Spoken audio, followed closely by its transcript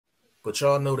but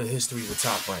y'all know the history with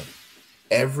Top Rank.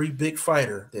 Every big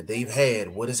fighter that they've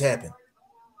had, what has happened?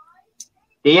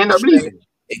 They end up leaving.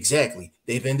 Exactly.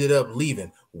 They've ended up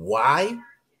leaving. Why?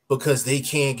 Because they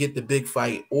can't get the big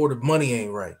fight or the money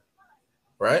ain't right.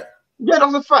 Right? Yeah,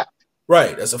 that's a fact.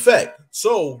 Right, that's a fact.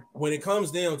 So when it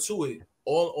comes down to it,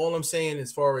 all I'm saying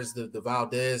as far as the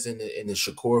Valdez and the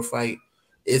Shakur fight,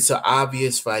 it's an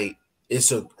obvious fight.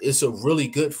 It's a really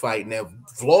good fight. Now,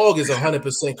 Vlog is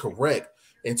 100% correct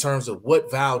in terms of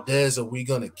what Valdez are we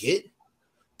gonna get.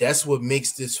 That's what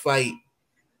makes this fight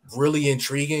really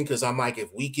intriguing, because I'm like,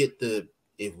 if we get the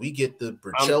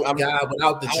Burchell guy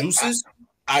without the juices.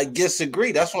 I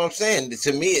disagree. That's what I'm saying.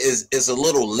 To me, is a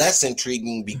little less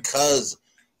intriguing because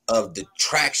of the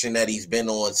traction that he's been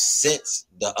on since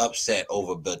the upset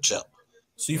over Burchell.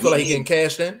 So you feel like he getting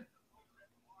cashed in?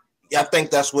 Yeah, I think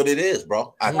that's what it is,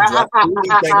 bro. I think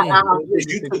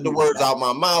you took the words out of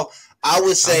my mouth. I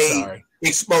would say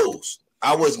exposed.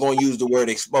 I was going to use the word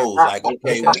exposed. Like,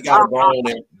 okay, we got to go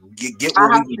on and get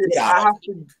what we can get out.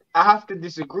 I have to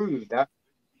disagree with that,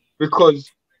 because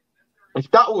if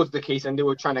that was the case and they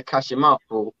were trying to cash him out,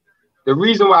 bro, the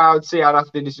reason why I would say I'd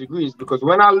have to disagree is because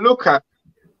when I look at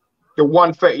the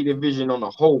 130 division on a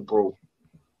whole, bro,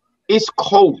 it's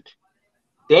cold.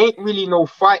 There ain't really no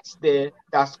fights there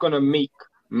that's going to make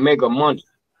mega money.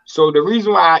 So the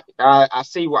reason why I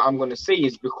say what I'm going to say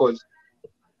is because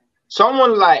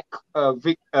someone like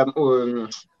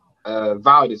Valdez,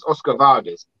 Oscar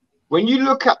Valdez, when you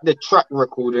look at the track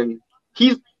record, and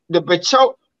the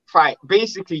Burchell fight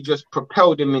basically just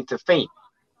propelled him into fame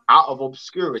out of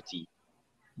obscurity.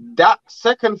 That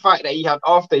second fight that he had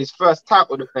after his first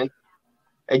title defense,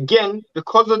 again,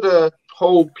 because of the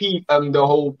whole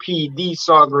PD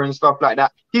saga and stuff like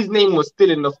that, his name was still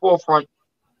in the forefront.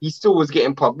 He still was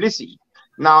getting publicity.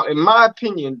 Now, in my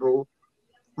opinion, bro,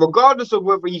 regardless of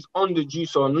whether he's on the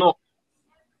juice or not,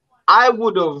 I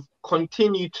would have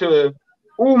continued to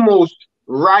almost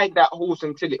ride that horse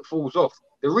until it falls off.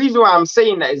 The reason why I'm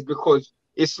saying that is because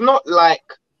it's not like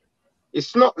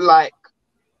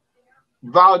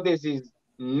Valdez's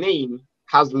name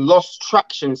has lost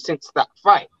traction since that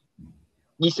fight.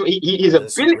 His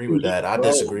ability. With that. I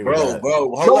disagree with that.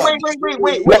 Bro, no,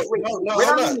 wait.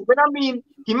 When I mean,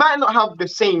 he might not have the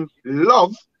same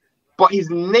love, but his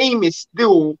name is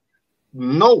still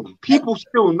known. People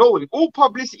still know it. All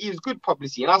publicity is good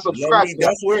publicity, and I subscribe.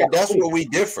 That's where we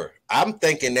differ. I'm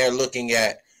thinking they're looking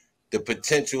at the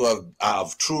potential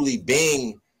of truly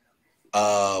being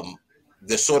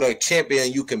the sort of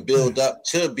champion you can build up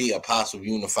to be a possible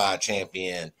unified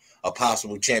champion, a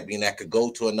possible champion that could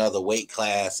go to another weight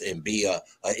class and be a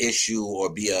issue,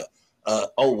 or be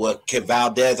what can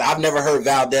Valdez? I've never heard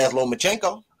Valdez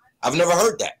Lomachenko. I've never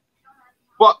heard that.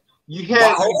 But you hear?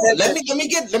 Let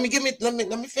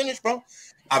me finish, bro.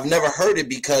 I've never heard it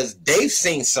because they've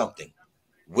seen something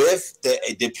with the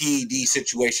PED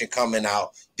situation coming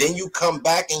out. Then you come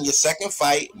back in your second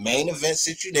fight, main event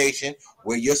situation,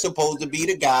 where you're supposed to be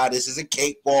the guy. This is a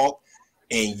cakewalk,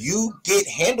 and you get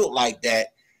handled like that.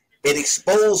 It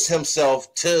exposed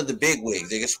himself to the big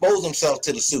wigs. It exposed himself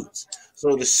to the suits.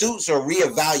 So the suits are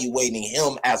reevaluating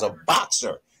him as a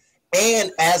boxer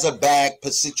and as a bag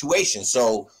situation.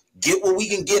 So get what we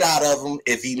can get out of him.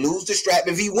 If he lose the strap,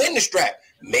 if he win the strap,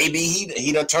 maybe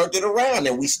he done turned it around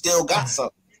and we still got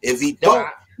something. If he don't,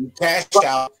 he cashed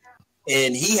out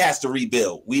and he has to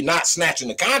rebuild. We're not snatching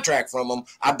the contract from him.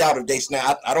 I doubt if they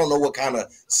snatch. I don't know what kind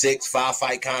of 6-5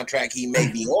 fight contract he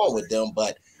may be on with them,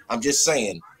 but I'm just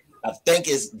saying, I think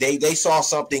they saw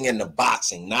something in the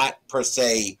boxing, not per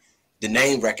se the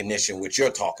name recognition, which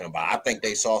you're talking about. I think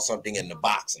they saw something in the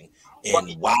boxing,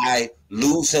 and why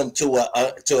lose him to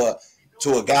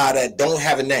a guy that don't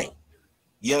have a name?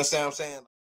 You understand what I'm saying?